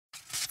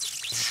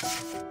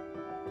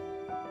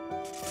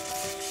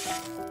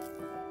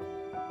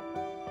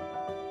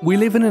We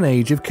live in an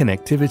age of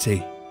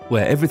connectivity,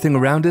 where everything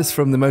around us,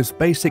 from the most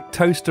basic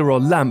toaster or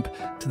lamp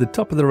to the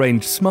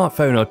top-of-the-range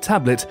smartphone or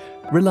tablet,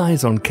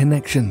 relies on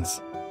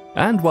connections.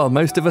 And while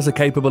most of us are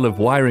capable of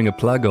wiring a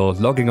plug or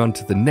logging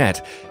onto the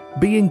net,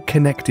 being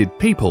connected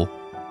people,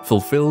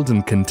 fulfilled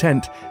and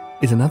content,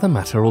 is another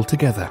matter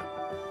altogether.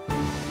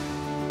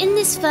 In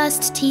this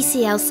first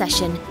TCL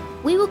session,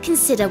 we will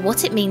consider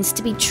what it means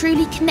to be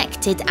truly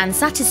connected and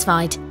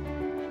satisfied.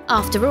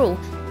 After all,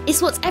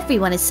 it's what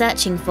everyone is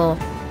searching for.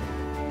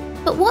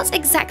 But what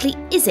exactly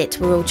is it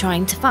we're all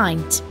trying to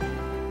find?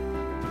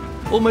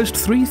 Almost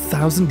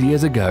 3,000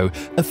 years ago,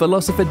 a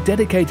philosopher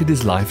dedicated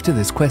his life to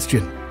this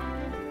question.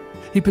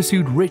 He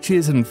pursued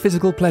riches and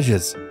physical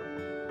pleasures,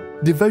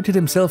 devoted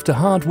himself to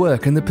hard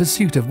work and the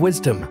pursuit of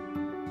wisdom.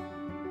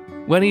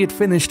 When he had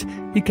finished,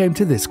 he came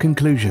to this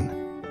conclusion.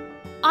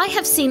 I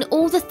have seen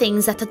all the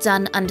things that are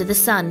done under the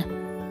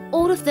sun.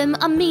 All of them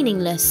are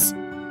meaningless,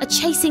 a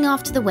chasing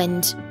after the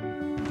wind.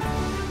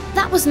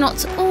 That was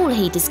not all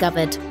he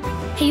discovered.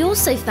 He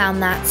also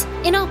found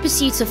that, in our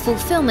pursuit of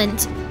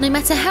fulfillment, no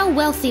matter how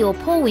wealthy or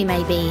poor we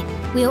may be,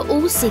 we are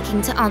all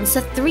seeking to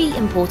answer three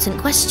important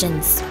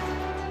questions.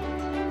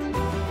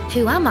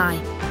 Who am I?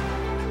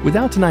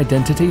 Without an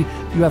identity,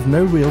 you have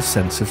no real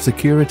sense of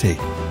security.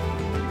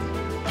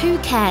 Who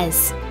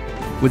cares?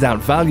 Without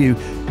value,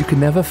 you can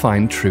never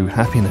find true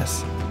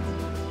happiness.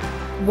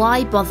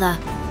 Why bother?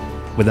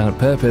 Without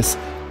purpose,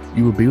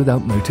 you will be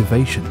without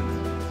motivation.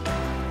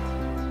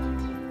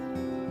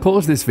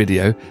 Pause this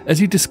video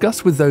as you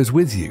discuss with those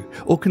with you,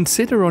 or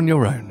consider on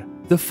your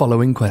own, the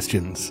following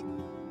questions.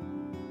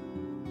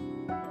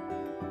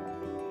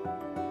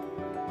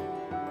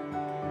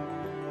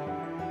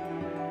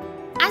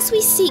 As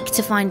we seek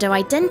to find our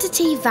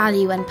identity,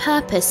 value and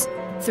purpose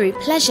through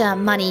pleasure,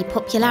 money,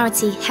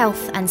 popularity,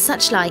 health and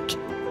such like,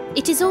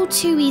 it is all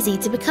too easy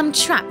to become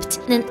trapped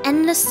in an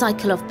endless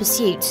cycle of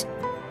pursuit.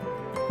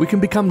 We can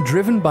become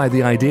driven by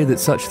the idea that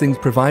such things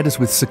provide us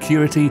with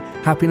security,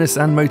 happiness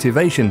and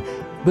motivation,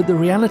 but the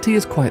reality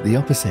is quite the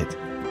opposite.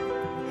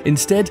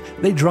 Instead,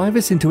 they drive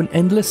us into an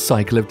endless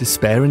cycle of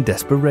despair and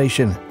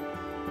desperation.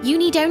 You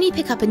need only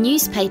pick up a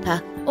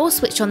newspaper or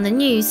switch on the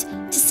news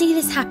to see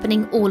this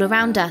happening all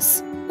around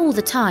us, all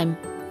the time.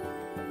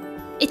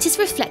 It is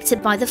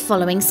reflected by the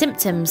following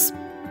symptoms.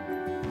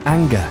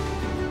 Anger.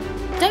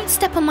 Don't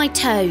step on my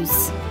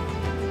toes.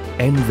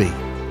 Envy.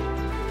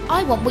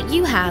 I want what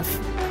you have.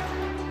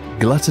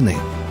 Gluttony.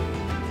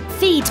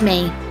 Feed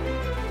me.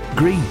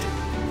 Greed.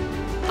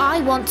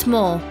 I want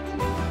more.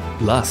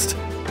 Lust.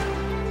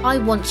 I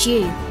want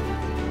you.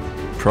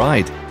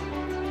 Pride.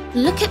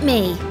 Look at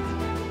me.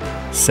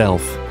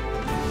 Self.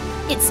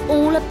 It's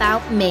all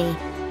about me.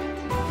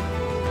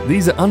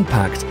 These are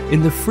unpacked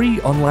in the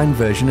free online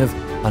version of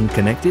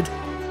Unconnected?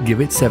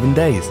 Give it 7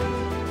 days.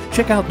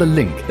 Check out the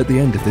link at the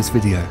end of this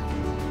video.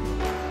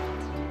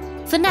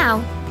 For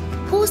now,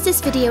 pause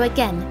this video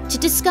again to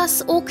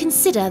discuss or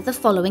consider the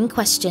following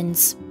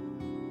questions.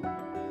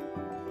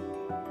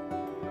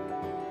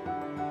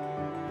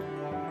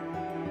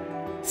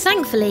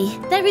 Thankfully,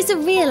 there is a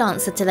real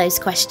answer to those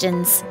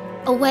questions.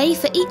 A way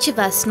for each of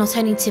us not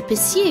only to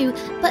pursue,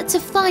 but to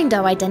find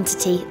our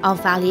identity, our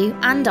value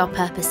and our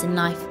purpose in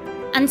life.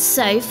 And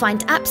so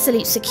find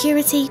absolute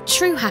security,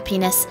 true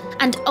happiness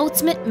and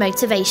ultimate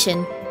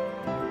motivation.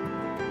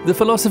 The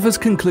philosopher's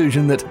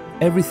conclusion that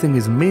everything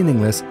is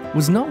meaningless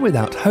was not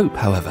without hope,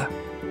 however.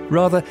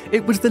 Rather,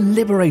 it was the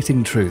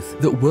liberating truth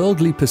that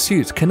worldly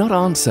pursuits cannot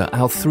answer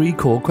our three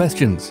core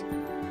questions.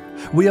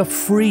 We are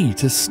free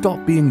to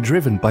stop being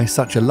driven by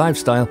such a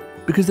lifestyle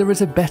because there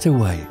is a better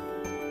way.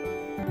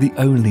 The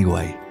only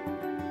way.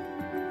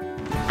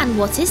 And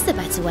what is the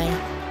better way?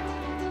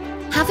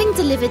 Having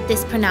delivered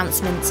this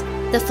pronouncement,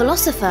 the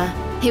philosopher,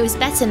 who is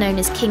better known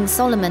as King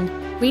Solomon,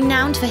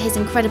 renowned for his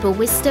incredible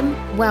wisdom,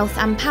 wealth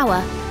and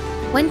power,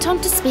 went on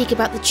to speak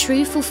about the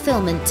true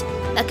fulfillment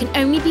that can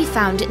only be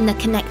found in a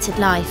connected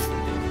life.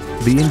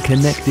 Being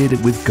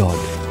connected with God.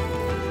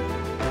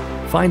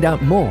 Find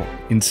out more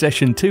in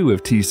Session 2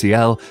 of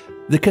TCL,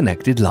 The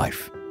Connected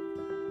Life.